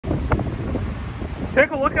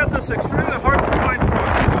Take a look at this extremely hard to find truck.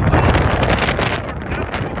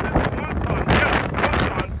 2004 F-1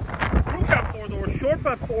 ton, crew cab 4-door, short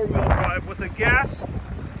bed 4-wheel drive with a gas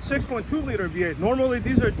 6.2 liter V8. Normally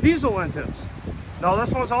these are diesel engines. Now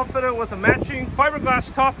this one's outfitted with a matching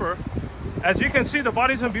fiberglass topper. As you can see, the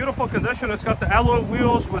body's in beautiful condition. It's got the alloy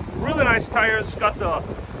wheels with really nice tires. It's got the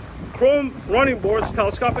chrome running boards,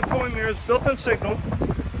 telescopic towing mirrors, built-in signal.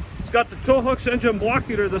 It's got the tow hooks, engine block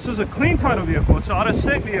heater. This is a clean title vehicle. It's an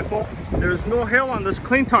out-of-state vehicle. There's no hail on this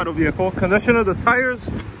clean title vehicle. Condition of the tires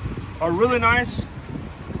are really nice.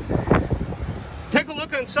 Take a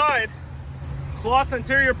look inside. Cloth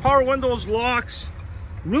interior, power windows, locks.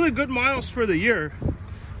 Really good miles for the year.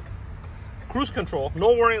 Cruise control,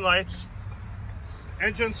 no warning lights.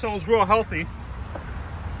 Engine sounds real healthy.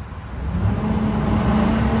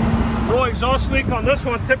 No exhaust leak on this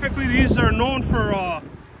one. Typically these are known for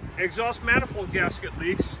exhaust manifold gasket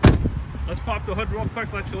leaks. Let's pop the hood real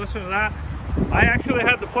quick, let you listen to that. I actually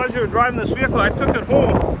had the pleasure of driving this vehicle. I took it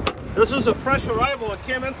home. This is a fresh arrival. It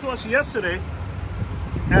came into us yesterday.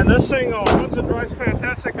 And this thing runs and drives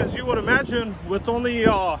fantastic, as you would imagine, with only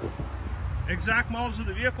exact miles of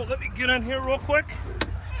the vehicle. Let me get in here real quick.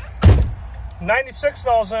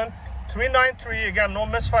 96,393. Again, no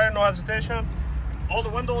misfire, no hesitation. All the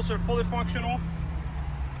windows are fully functional.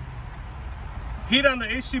 Heat and the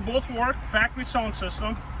AC both work. Factory sound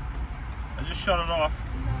system. I just shut it off.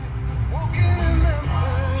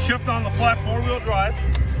 Shift on the flat 4-wheel drive.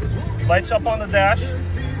 Lights up on the dash.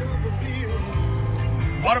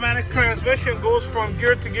 Automatic transmission goes from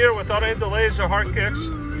gear to gear without any delays or hard kicks.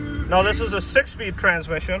 Now this is a 6-speed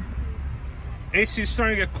transmission. AC is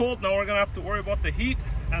starting to get cold. Now we're gonna have to worry about the heat,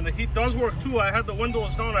 and the heat does work too. I had the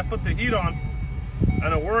windows down, I put the heat on,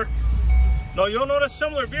 and it worked. Now you'll notice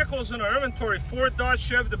similar vehicles in our inventory. Ford, Dodge,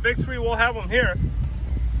 Chevy, the big three, will have them here.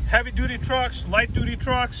 Heavy duty trucks, light duty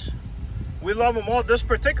trucks, we love them all. This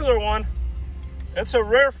particular one, it's a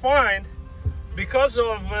rare find because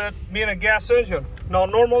of it being a gas engine. Now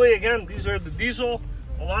normally, again, these are the diesel.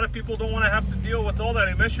 A lot of people don't want to have to deal with all that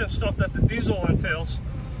emission stuff that the diesel entails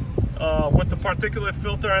with the particulate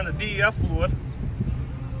filter and the DEF fluid.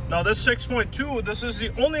 Now this 6.2, this is the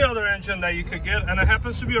only other engine that you could get, and it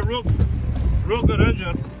happens to be a real good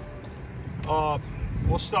engine.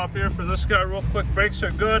 We'll stop here for this guy real quick. Brakes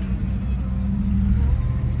are good.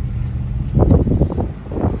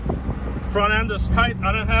 Front end is tight.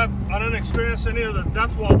 I didn't experience any of the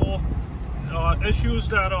death wobble issues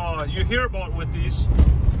that you hear about with these.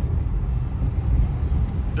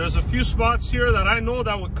 There's a few spots here that I know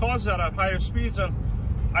that would cause that at higher speeds, and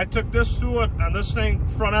I took this through it, and this thing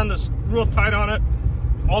front end is real tight on it.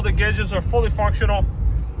 All the gauges are fully functional,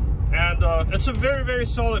 and it's a very, very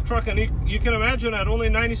solid truck. And you can imagine at only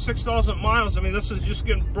 96,000 miles, I mean, this is just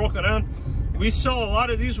getting broken in. We sell a lot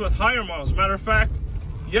of these with higher miles. Matter of fact,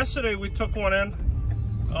 yesterday we took one in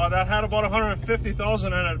that had about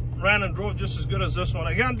 150,000, and it ran and drove just as good as this one.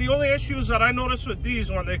 Again, the only issues that I notice with these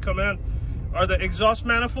when they come in are the exhaust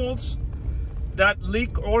manifolds that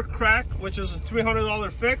leak or crack, which is a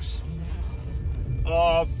 $300 fix.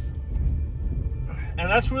 And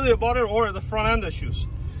that's really about it, or the front end issues.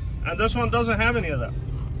 And this one doesn't have any of that.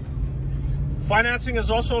 Financing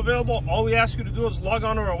is also available. All we ask you to do is log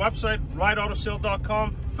on to our website,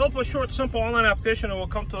 rideautosale.com. Fill up a short, simple online application. It will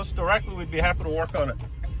come to us directly. We'd be happy to work on it.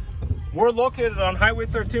 We're located on Highway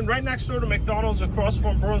 13, right next door to McDonald's, across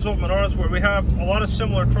from Burns Oak Menards, where we have a lot of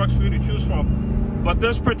similar trucks for you to choose from. But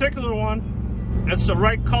this particular one, it's the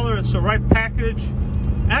right color, it's the right package.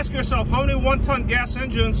 Ask yourself, how many 1-ton gas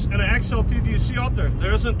engines in an XLT do you see out there?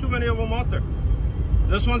 There isn't too many of them out there.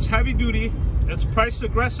 This one's heavy duty. It's priced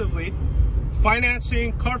aggressively.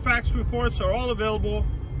 Financing, Carfax reports are all available.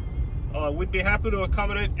 We'd be happy to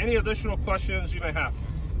accommodate any additional questions you may have.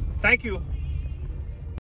 Thank you.